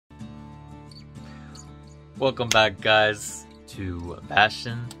Welcome back, guys, to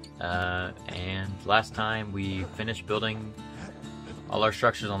Bastion. And last time we finished building all our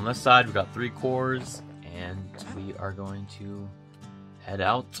structures on this side. We got 3 cores, and we are going to head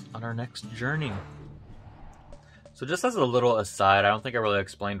out on our next journey. So just as a little aside, I don't think I really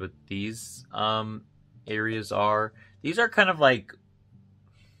explained what these areas are. These are kind of like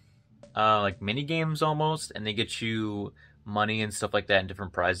mini games almost, and they get you money and stuff like that and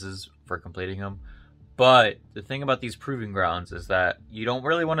different prizes for completing them. But the thing about these proving grounds is that you don't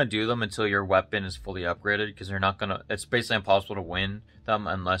really want to do them until your weapon is fully upgraded, because you're not gonna, it's basically impossible to win them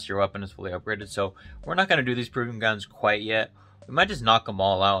unless your weapon is fully upgraded. So we're not gonna do these proving grounds quite yet. We might just knock them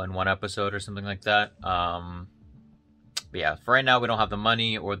all out in one episode or something like that. But yeah, for right now we don't have the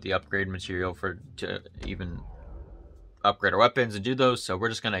money or the upgrade material to even upgrade our weapons and do those, so we're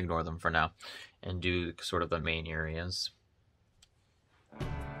just gonna ignore them for now and do sort of the main areas.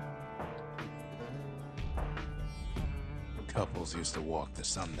 Couples used to walk the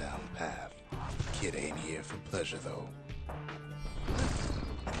sundown path. Kid ain't here for pleasure, though.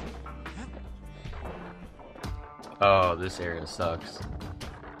 Oh, this area sucks.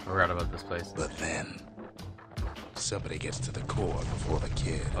 I forgot about this place. But then, somebody gets to the core before the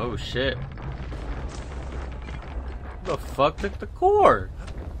kid. Oh, shit. Who the fuck took the core?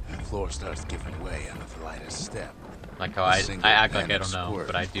 The floor starts giving way under the lightest step. Like how I act like I don't know,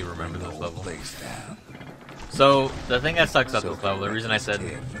 but I do remember this level. So, the thing that sucks about this level, the reason I said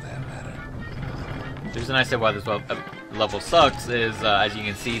why this level sucks is, as you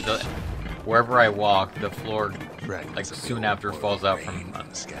can see, wherever I walk, the floor, like, soon after falls out from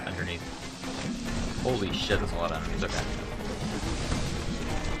underneath. Holy shit, there's a lot of enemies, okay.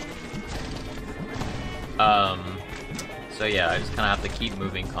 So yeah, I just kind of have to keep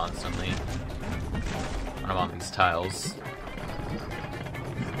moving constantly when I'm on these tiles.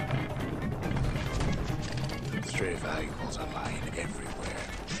 Stray valuables are lying everywhere.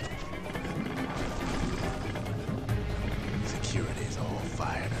 Security is all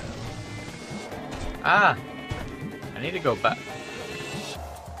fired up. Ah! I need to go back.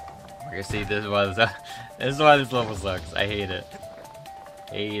 Okay, see, this is why this level sucks. I hate it.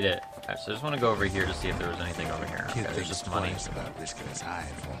 Hate it. Alright, so I just want to go over here to see if there was anything over here. Okay, there's just money. About risking his hide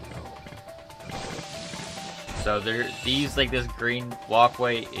for him, so these, like, this green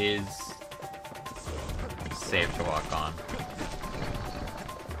walkway is safe to walk on.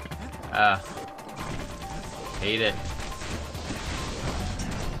 Hate it.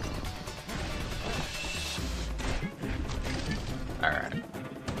 Alright.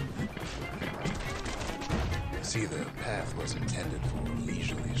 See, the path was intended for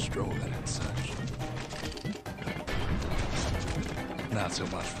leisurely strolling and such. Not so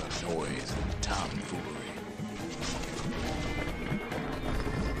much for noise and tomfoolery.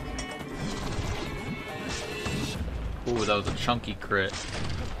 Ooh, that was a chunky crit.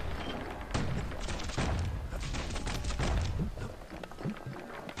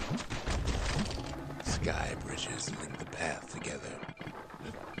 Sky bridges link the path together.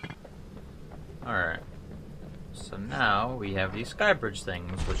 Alright. So now we have these sky bridge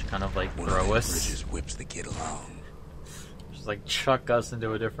things, which kind of like throw us. Bridges whips the kid along. Just like chuck us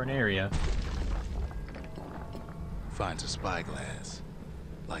into a different area. Finds a spyglass,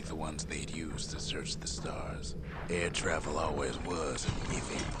 like the ones they'd use to search the stars. Air travel always was an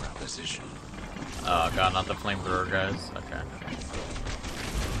iffy proposition. Oh god, not the flamethrower guys. Okay.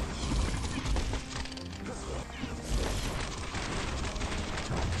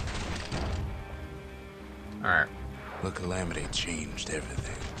 Alright. The calamity changed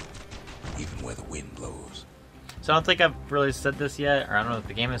everything, even where the wind blows. So I don't think I've really said this yet, or I don't know if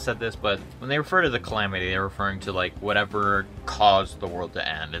the game has said this, but when they refer to the calamity, they're referring to like whatever caused the world to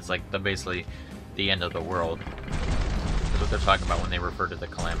end. It's like basically the end of the world. That's what they're talking about when they refer to the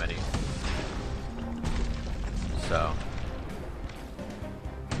calamity. So,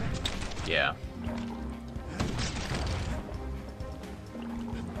 yeah.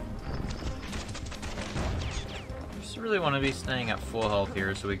 Just really want to be staying at full health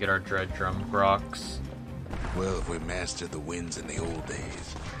here so we get our dread drum rocks. Well, if we mastered the winds in the old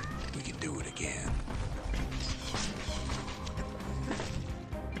days, we can do it again.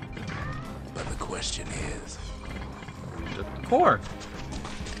 But the question is, The core.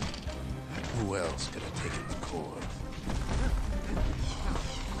 Who else could have taken the core?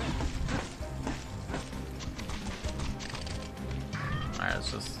 Alright,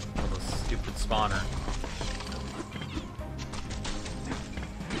 it's just a little stupid spawner.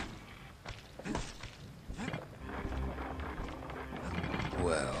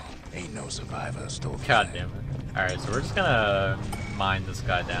 Well, ain't no survivor stole the God thing. damn it. Alright, so we're just gonna mine this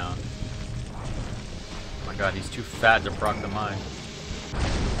guy down. my god, he's too fat to proc the mine.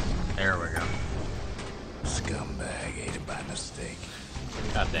 There we go. Scumbag ate it by mistake.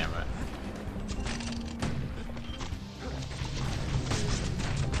 God damn it.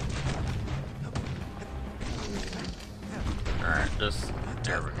 Alright, just...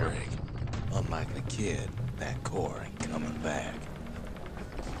 There we go. Break. Unlike the kid, that core ain't coming back.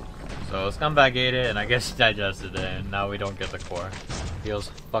 So Scumbag ate it, and I guess he digested it, and now we don't get the core. Feels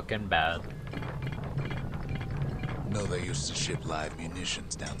fucking bad. No, they used to ship live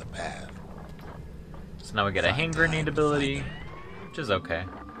munitions down the path. So now we get a hand grenade ability, which is okay.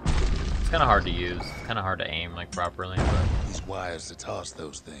 It's kind of hard to use. It's kind of hard to aim like properly, but These wires to toss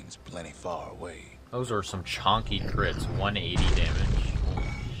those things plenty far away. those are some chonky crits. 180 damage. Holy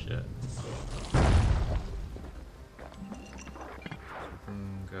shit.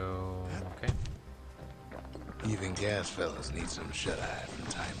 Go. Okay. Even gas fellas need some shut-eye from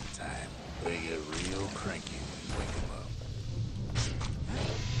time to time. They get real cranky when you wake them up.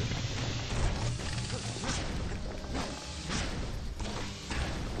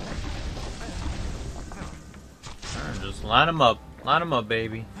 Alright, just line them up. Line them up,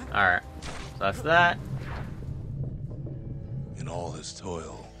 baby. Alright. So that's that. In all his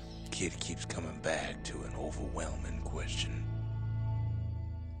toil, Kid keeps coming back to an overwhelming question.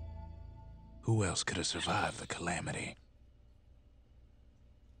 Who else could have survived the calamity?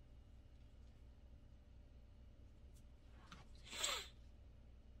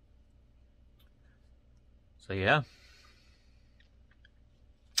 So yeah.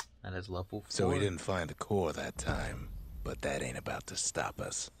 That is level 4. So we didn't find a core that time, but that ain't about to stop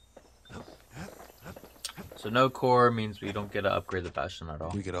us. So no core means we don't get to upgrade the Bastion at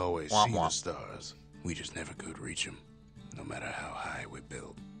all. We could always Womp see womp. the stars. We just never could reach them, no matter how high we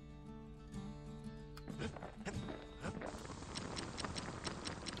built.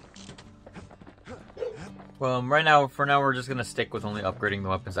 Well, right now, for now, we're just gonna stick with only upgrading the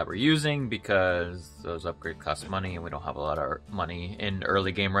weapons that we're using because those upgrades cost money, and we don't have a lot of money in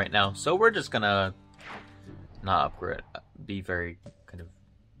early game right now. So we're just gonna not upgrade. Be very kind of.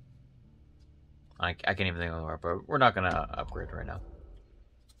 I can't even think of the word, but we're not gonna upgrade right now.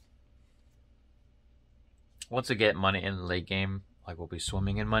 Once we get money in the late game, like we'll be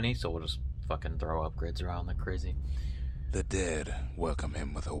swimming in money, so we'll just fucking throw upgrades around like crazy. The dead welcome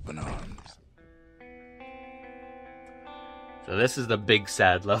him with open arms. So this is the big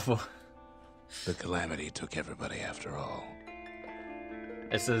sad level. The calamity took everybody after all.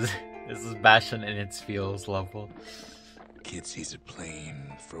 This is Bastion in its feels level. Kid sees it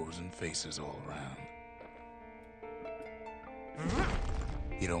plain, frozen faces all around.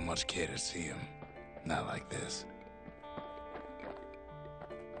 You don't much care to see him. Not like this.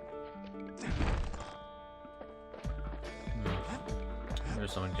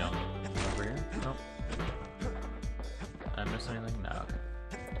 There's someone down over here. Nope. Did I miss anything? No. Okay.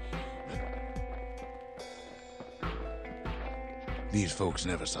 These folks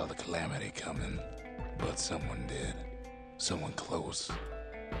never saw the calamity coming, but someone did. Someone close.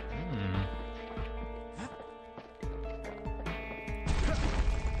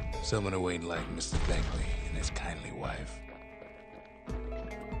 Someone who ain't like Mr. Beckley and his kindly wife.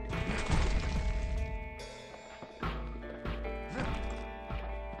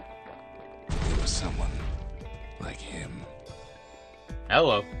 There was someone like him.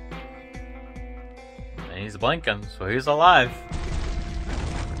 Hello. And he's blinking, so he's alive.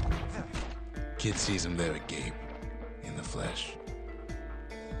 Kid sees him there agape, in the flesh.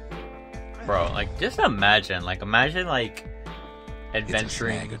 Bro, like, just imagine, like, adventuring. It's a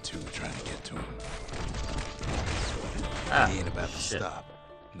snag or two trying to get to him. Ah, He ain't about to shit. stop,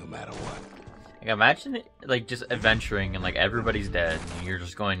 no matter what. Like, imagine, like, just adventuring and, like, everybody's dead. And you're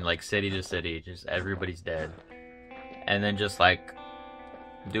just going, like, city to city, just everybody's dead. And then just, like,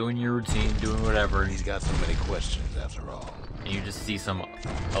 doing your routine, doing whatever. He's got so many questions after all. And you just see some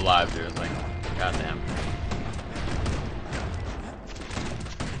alive dude, like, goddamn.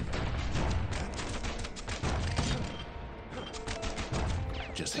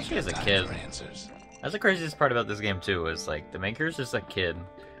 Just Especially as a time kid. for answers. That's the craziest part about this game, too, is, like, the main character's just a kid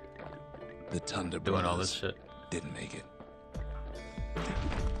The Thunder doing all this Brothers shit. didn't make it.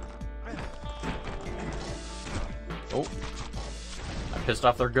 Oh. I pissed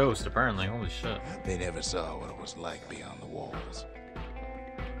off their ghost, apparently. Holy shit. They never saw what it was like beyond the walls.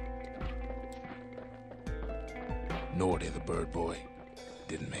 Nordy, the bird boy,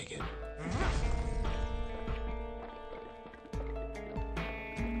 didn't make it.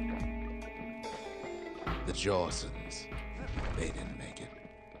 The Jawsons, they didn't make it.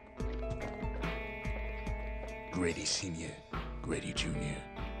 Grady Sr., Grady Jr.,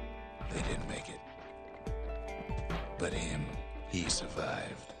 they didn't make it. But him, he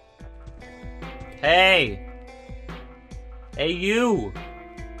survived. Hey! Hey, you!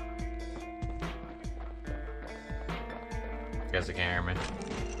 Guess I can't hear me.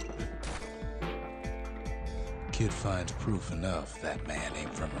 Kid finds proof enough that man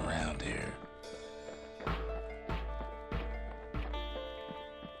ain't from around here.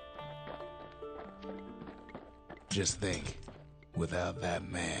 Just think, without that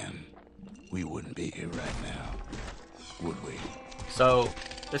man, we wouldn't be here right now, would we? So,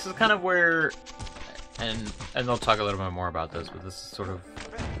 this is kind of where, and they'll talk a little bit more about this, but this is sort of,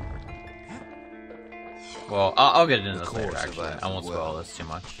 well, I'll get into this later, actually. I won't spoil this too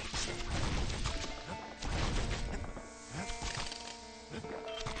much.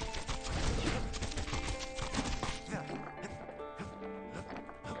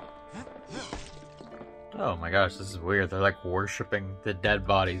 Oh my gosh, this is weird. They're like worshipping, the dead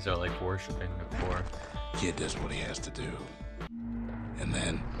bodies are like worshipping the core. Kid does what he has to do. And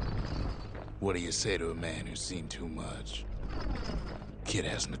then, what do you say to a man who's seen too much? Kid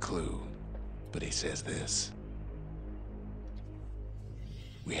hasn't a clue, but he says this.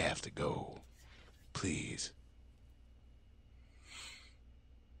 We have to go. Please.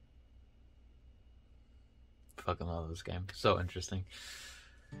 Fucking love this game. So interesting.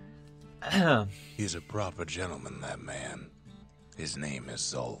 He's a proper gentleman, that man. His name is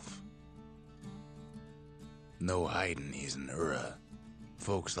Zolf. No hiding he's an Ura.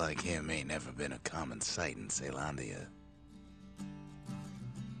 Folks like him ain't never been a common sight in Caelondia.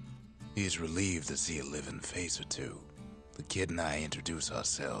 He's relieved to see a living face or two. The kid and I introduce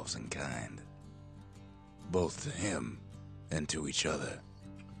ourselves in kind. Both to him and to each other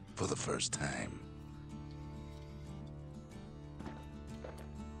for the first time.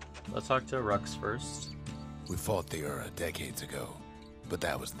 Let's talk to Rux first. We fought the Ura decades ago, but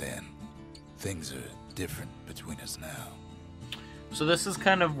that was then. Things are different between us now. So this is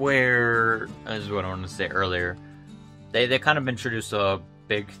kind of where, as what I wanted to say earlier, they kind of introduced a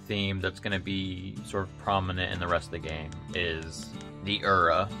big theme that's going to be sort of prominent in the rest of the game, is the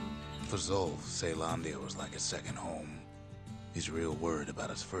Ura. For Zolf, Caelondia was like a second home. He's real worried about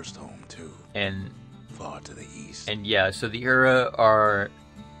his first home, too. And far to the east. And yeah, so the Ura are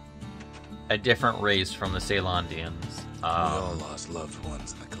a different race from the Caelondians. We all lost loved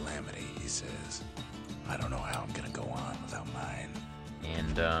ones in the calamity, he says. I don't know how I'm gonna go on without mine.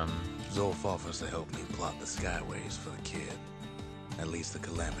 And, Zolf offers to help me plot the skyways for the kid. At least the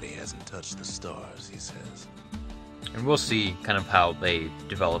calamity hasn't touched the stars, he says. And we'll see kind of how they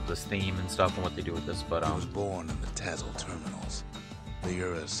develop this theme and stuff and what they do with this, but, He was born in the Tazzle terminals. The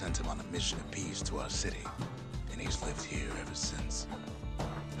Ura sent him on a mission of peace to our city, and he's lived here ever since.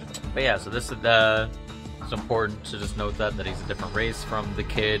 But yeah, so this is it's important to just note that he's a different race from the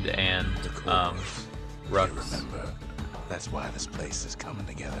kid and Rux. Remember, that's why this place is coming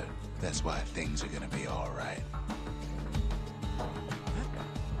together. That's why things are gonna be all right.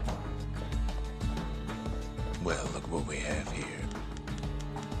 Well, look what we have here.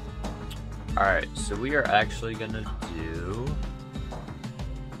 All right, so we are actually gonna do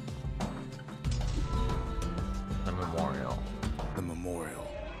the memorial. The memorial.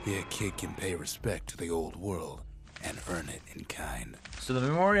 Here, a kid can pay respect to the old world and earn it in kind. So the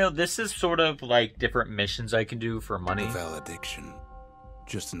memorial, this is sort of like different missions I can do for money. The valediction.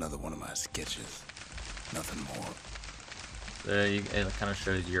 Just another one of my sketches. Nothing more. It kind of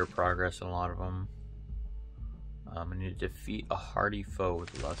shows your progress in a lot of them. I need to defeat a hardy foe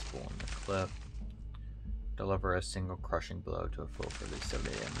with a lust bull in the clip. Deliver a single crushing blow to a foe for at least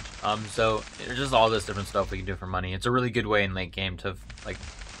 70 damage. So there's just all this different stuff we can do for money. It's a really good way in late game to like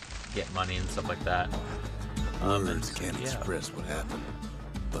get money and stuff like that. Words can't express what happened,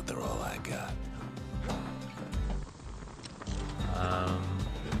 but they're all I got.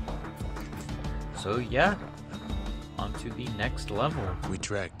 So yeah, on to the next level. We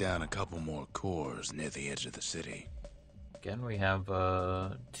tracked down a couple more cores near the edge of the city. Again, we have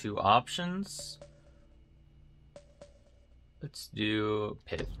 2 options. Let's do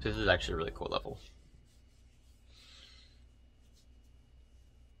Pith. Pith is actually a really cool level.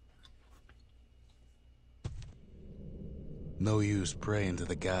 No use praying to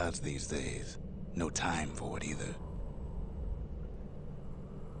the gods these days. No time for it either.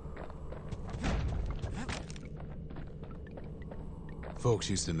 Folks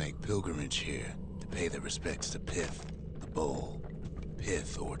used to make pilgrimage here to pay their respects to Pith, the bull.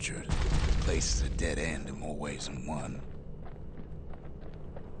 Pith Orchard. The place is a dead end in more ways than one.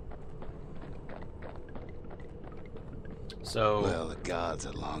 So... Well, the gods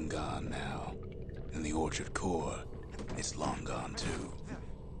are long gone now. And the Orchard core, it's long gone too.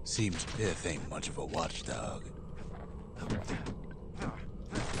 Seems Pith ain't much of a watchdog.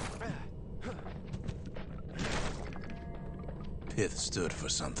 Pith stood for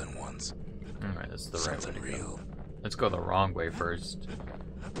something once. Alright, that's the right way Something to real. go. Let's go the wrong way first.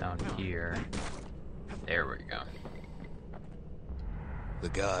 Down here. There we go. The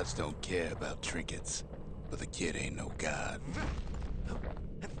gods don't care about trinkets, but the kid ain't no god.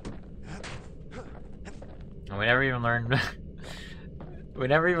 And we never even learned... we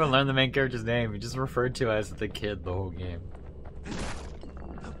never even learned the main character's name. We just referred to as the kid the whole game.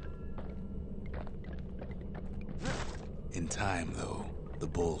 In time, though, the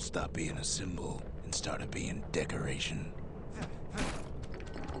bull stopped being a symbol and started being decoration.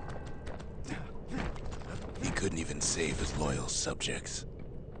 He couldn't even save his loyal subjects.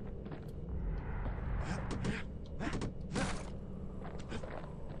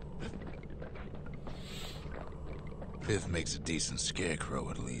 Pith makes a decent scarecrow,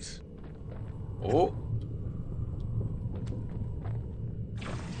 at least. Oh!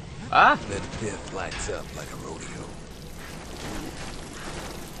 Ah! Then Pith lights up like a rodeo.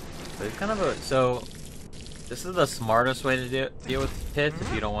 So it's kind of a... So, this is the smartest way to deal with Pith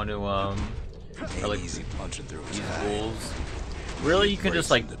if you don't want to, Ain't like, easy punching through his use hide. bulls. Really, you can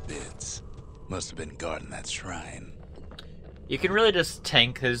just, like... The bits. Must have been guarding that shrine. You can really just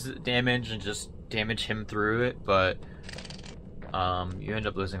tank his damage and just damage him through it, but... you end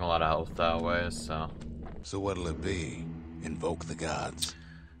up losing a lot of health that way, so... So what'll it be? Invoke the gods?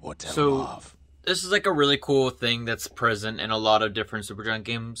 Or tell So- them off? This is like a really cool thing that's present in a lot of different Supergiant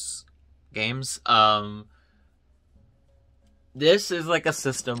games. This is like a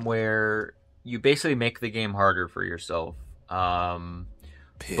system where you basically make the game harder for yourself.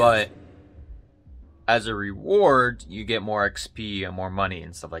 Pith. But as a reward, you get more XP and more money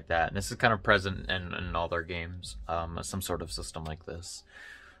and stuff like that. And this is kind of present in all their games, some sort of system like this.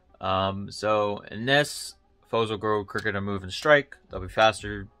 So in this, foes will grow quicker to move and strike. They'll be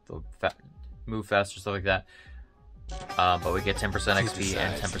faster. They'll move faster, stuff like that. But we get 10% XP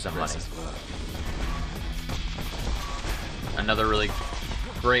and 10% money. Another really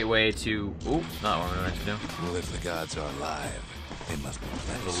great way to... Oop, not what we meant to do. Well, if the gods are alive, they must be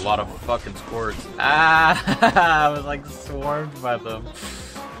plenty. There's a lot of fucking squirts. Ah! I was like swarmed by them.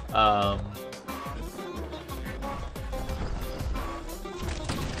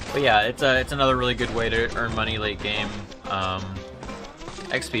 But yeah, it's another really good way to earn money late game.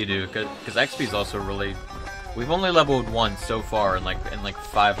 XP too, because XP is also really... We've only leveled once so far, in like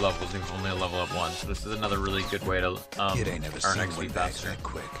 5 levels we've only leveled up once. So this is another really good way to Kid ain't never earn seen XP one back faster. that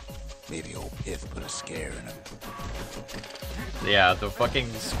quick. Maybe old Pith put a scare in him. Yeah, the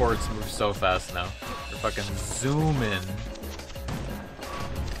fucking squirts move so fast now. They're fucking zooming.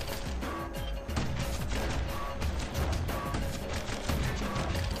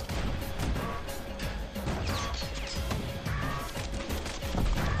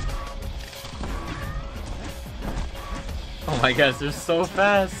 Oh my gosh, they're so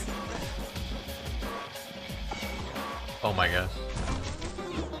fast. Oh my gosh.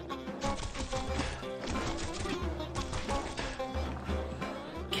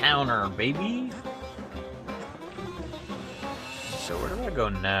 Counter, baby. So where do I go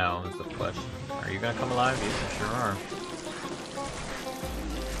now is the question. Are you gonna come alive? You sure are.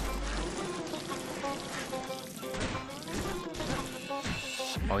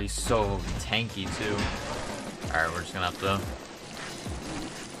 Oh, he's so tanky too. Alright, we're just gonna have to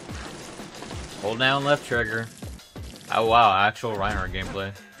hold down left trigger. Oh wow, actual Reinhardt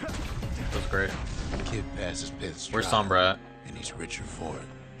gameplay. That was great. Kid passes Pith's Where's trial, Sombra at? and he's richer for it.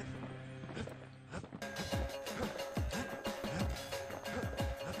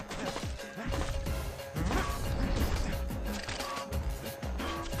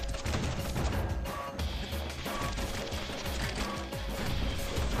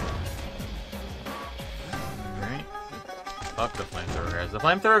 Alright. Fuck the flamethrower guys. The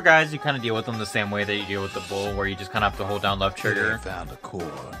flamethrower guys, you kind of deal with them the same way that you deal with the bull, where you just kind of have to hold down left Kid trigger. ain't found a core,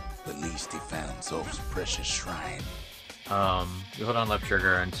 but at least he found Zolf's precious shrine. You hold down left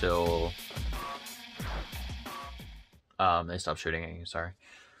trigger until they stop shooting at you, sorry.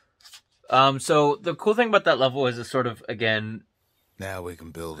 So the cool thing about that level is it's sort of, again, Now we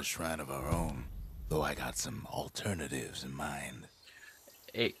can build a shrine of our own, though I got some alternatives in mind.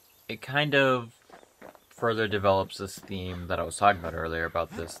 it kind of further develops this theme that I was talking about earlier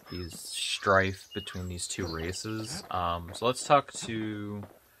about these strife between these two races. So let's talk to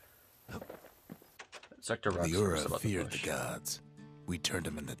Sector Rex The first Ura about feared the the bush. gods. We turned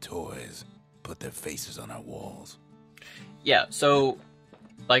them into toys, put their faces on our walls. Yeah, so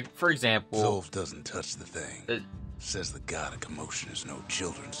like for example, Zolf doesn't touch the thing. Says the god of commotion is no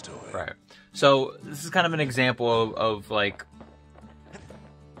children's toy. Right. So this is kind of an example of like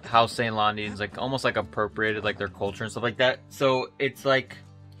how Ceylonians like almost like appropriated like their culture and stuff like that. So it's like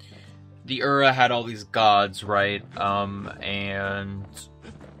the Ura had all these gods, right? And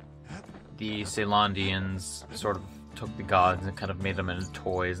the Ceylonians sort of took the gods and kind of made them into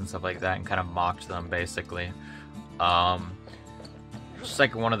toys and stuff like that, and kind of mocked them basically. Just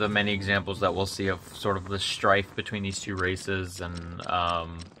like one of the many examples that we'll see of sort of the strife between these two races, and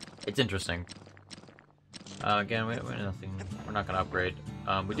it's interesting. Again, we nothing. We're not gonna upgrade.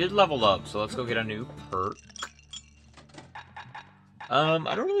 We did level up, so let's go get a new perk. I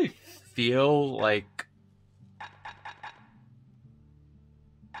don't really feel like.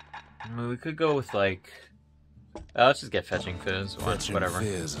 I mean, we could go with like. Let's just get fetching fizz. Fetching Whatever.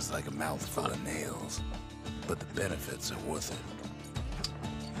 fizz is like a mouthful of nails, but the benefits are worth it.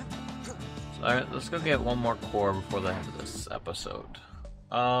 Alright, let's go get one more core before the end of this episode.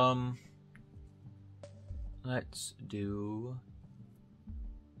 Let's do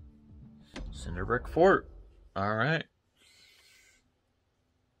Cinderbrick Fort. Alright.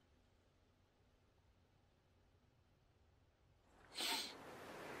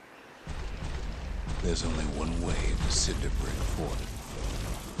 There's only one way to Cinderbrick Fort.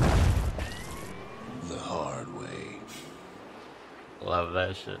 The hard way. Love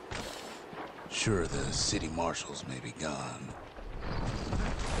that shit. Sure, the city marshals may be gone,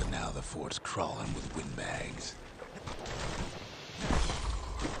 but now the fort's crawling with windbags.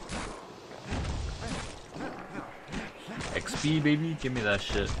 XP, baby, give me that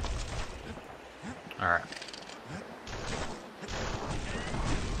shit. Alright.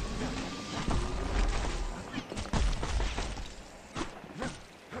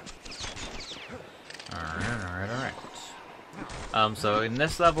 So in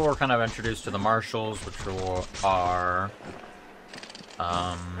this level, we're kind of introduced to the marshals, which are,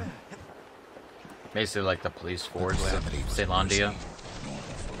 basically like the police force of Ceylondia.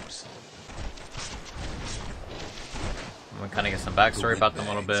 We kind of get some backstory about them a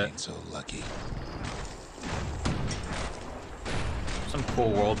little bit. So lucky. Some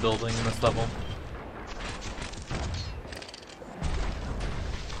cool world building in this level.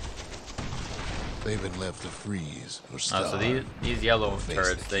 They've been left to freeze or starve. So these yellow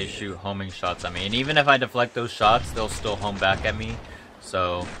turrets, they shoot homing shots at me, and even if I deflect those shots, they'll still home back at me.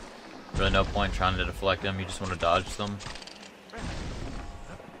 So really no point trying to deflect them. You just want to dodge them.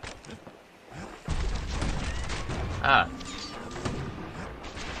 Ah.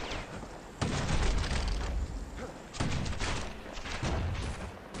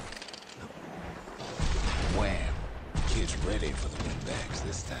 Wham! Kid's ready for the windbags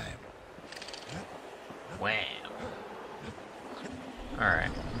this time. Wham.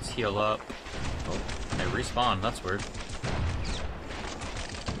 Alright, let's heal up. Oh, they respawn, that's weird.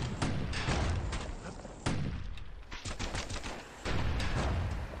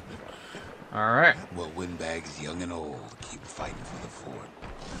 Alright. Well, windbags young and old keep fighting for the fort.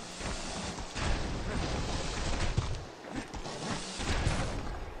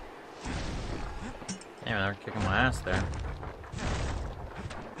 Damn, they're kicking my ass there.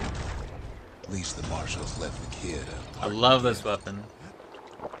 At least the marshals left the kid. I love this weapon.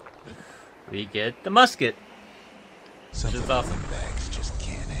 We get the musket. Something Which is awesome. windbags just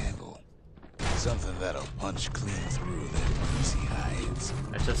can't handle. Something that'll punch clean through their greasy hides.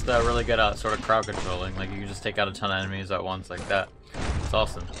 It's just really good at sort of crowd controlling. Like, you can just take out a ton of enemies at once like that. It's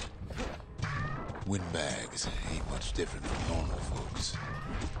awesome. Windbags ain't much different from normal folks.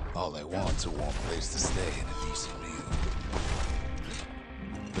 All they want's a warm place to stay and a decent meal.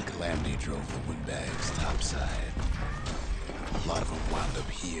 The Calamity drove the windbags topside. A lot of them wound up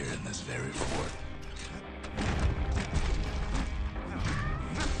here in this very fort.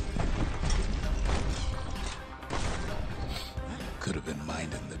 Could have been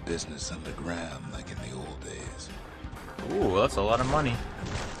minding the business underground like in the old days. Ooh, that's a lot of money.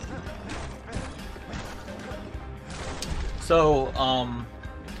 So,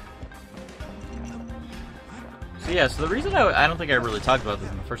 so yeah, so the reason I don't think I really talked about this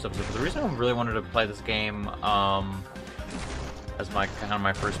in the first episode, but the reason I really wanted to play this game, as my kind of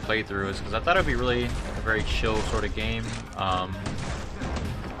my first playthrough is because I thought it'd be really a very chill sort of game.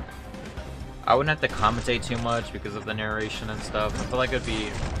 I wouldn't have to commentate too much because of the narration and stuff. I feel like it'd be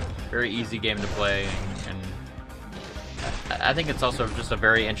a very easy game to play, and I think it's also just a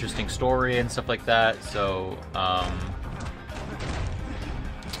very interesting story and stuff like that. So,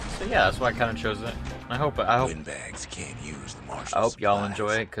 so yeah, that's why I kind of chose it. I hope Windbags can't use the marshals. I hope y'all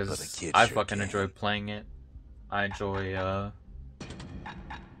enjoy it, but because the kids I sure fucking can. enjoy playing it. I enjoy the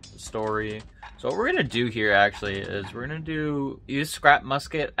story. So what we're gonna do here actually is we're gonna use scrap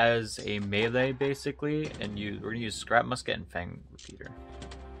musket as a melee basically, and we're gonna use scrap musket and fang repeater.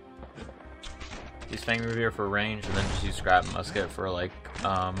 Use fang repeater for range, and then just use scrap musket for like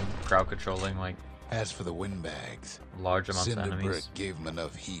crowd controlling like. As for the windbags, Large amounts of Cinder enemies. Brick gave them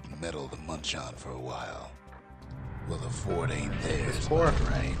enough heat and metal to munch on for a while. Well, the fort ain't theirs,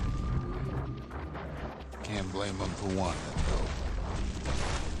 right? Can't blame them for wanting it, though.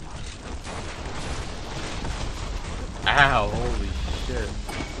 Ow, holy shit.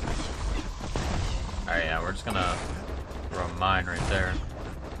 Alright, yeah, we're just gonna throw a mine right there.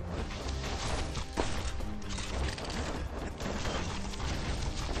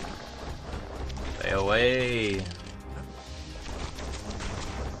 Stay away.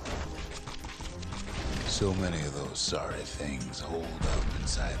 So many of those sorry things hold up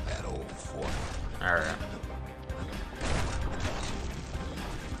inside that old fort. Alright.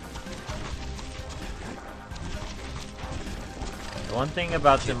 The one thing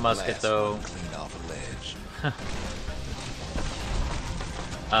about the musket though, clean off a ledge.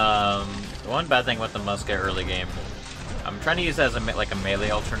 the one bad thing with the musket early game, I'm trying to use it as like a melee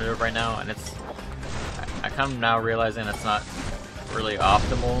alternative right now, and I kind of now realizing it's not really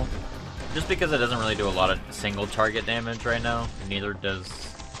optimal, just because it doesn't really do a lot of single target damage right now. Neither does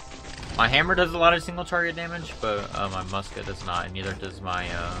my hammer does a lot of single target damage, but my musket does not, and neither does my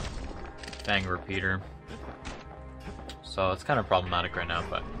fang repeater. So it's kind of problematic right now,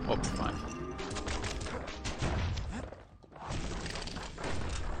 but we'll be fine.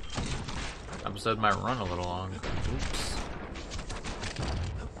 Episode might run a little long. Oops.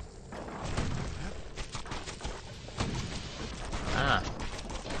 Ah.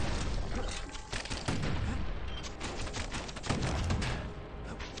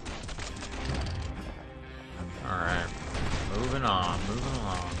 Alright. Moving on, moving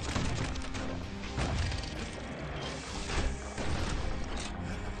along.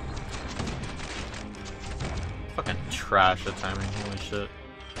 Fucking trash at timing, holy shit.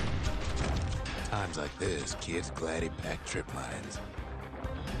 Times like this, kids glad he packed trip mines.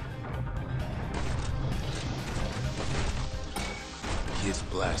 Kids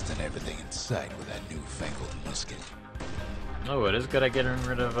blasting everything in sight with that newfangled musket. Oh, it is good at getting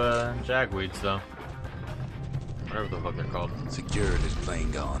rid of jagweeds though. Whatever the fuck they're called. Security's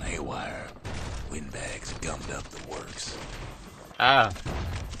plane gone haywire. Windbags gummed up the works. Ah!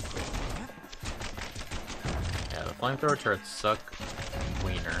 Yeah, the flamethrower turrets suck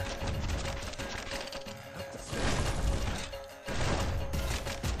wiener.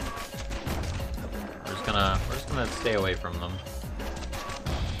 We're just gonna stay away from them.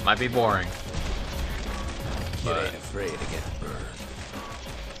 Might be boring. Kid ain't afraid to get burned.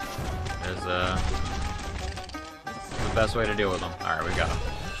 There's the best way to deal with them. Alright, we got them.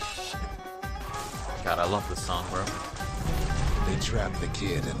 God, I love this song, bro. They trapped the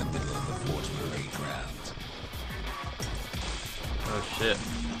kid in the middle of the fort's parade grounds. Oh shit.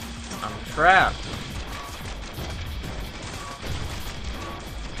 I'm trapped.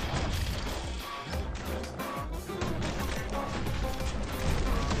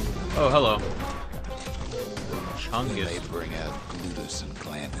 Oh, hello. Then they Chungus. bring out Glutus and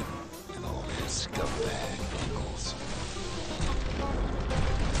Clandon and all their scumbag uncles.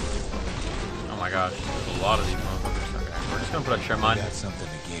 Oh my gosh, there's a lot of these motherfuckers. Okay, we're just gonna put a trim on. Got something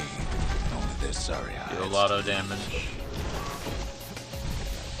to gain. Only their sorry eyes. Do a lot of damage.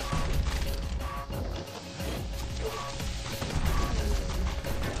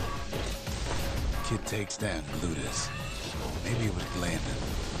 Kid takes down Glutus. Maybe it was Clandon.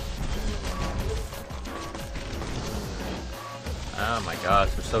 Oh my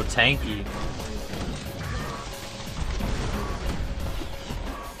gosh, they're so tanky.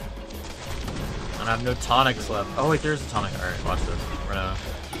 And I have no tonics left. Oh wait, there's a tonic. Alright, watch this. We're gonna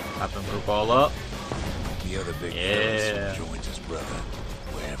have them group all up. The other big Yeah. fellas joins his brother,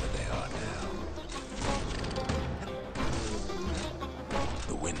 wherever they are now.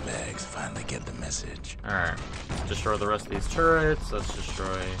 The windbags finally get the message. Alright, let's destroy the rest of these turrets. Let's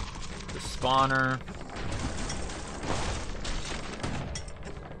destroy the spawner.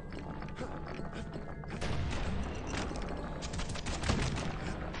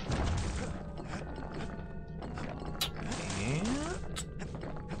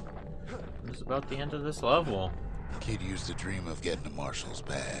 About the end of this level. Kid used to dream of getting a marshal's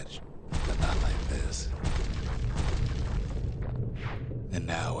badge, but not like this. And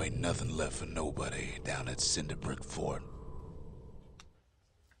now ain't nothing left for nobody down at Cinder Brick Fort.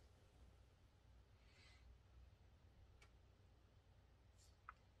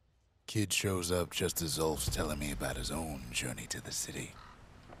 Kid shows up just as Ulf's telling me about his own journey to the city.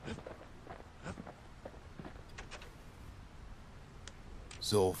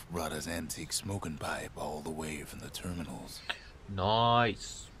 Zolf brought his antique smoking pipe all the way from the terminals.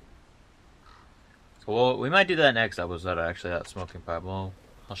 Nice. So, well, we might do that next episode, actually, that smoking pipe. Well,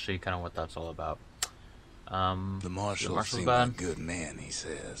 I'll show you kind of what that's all about. The marshal seemed like a good man, he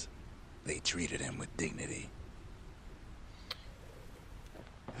says. They treated him with dignity.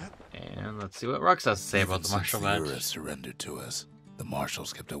 And let's see what Rux has to say about the marshal badge. Even since surrendered to us, the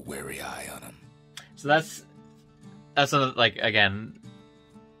marshals kept a wary eye on him. So that's another, like, again,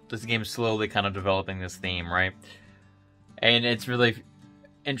 this game's slowly kind of developing this theme, right? And it's really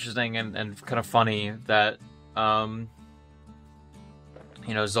interesting and kind of funny that, you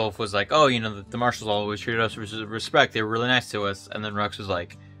know, Zolf was like, oh, you know, the marshals always treated us with respect. They were really nice to us. And then Rux was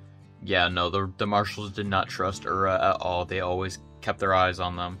like, yeah, no, the marshals did not trust Ura at all. They always kept their eyes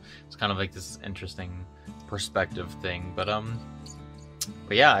on them. It's kind of like this interesting perspective thing. But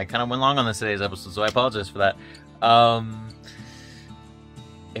yeah, I kind of went long on this today's episode, so I apologize for that.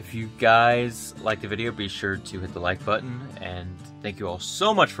 If you guys liked the video, be sure to hit the like button. And thank you all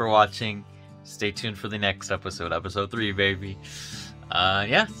so much for watching. Stay tuned for the next episode, episode 3, baby.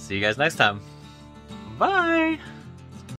 Yeah, see you guys next time. Bye!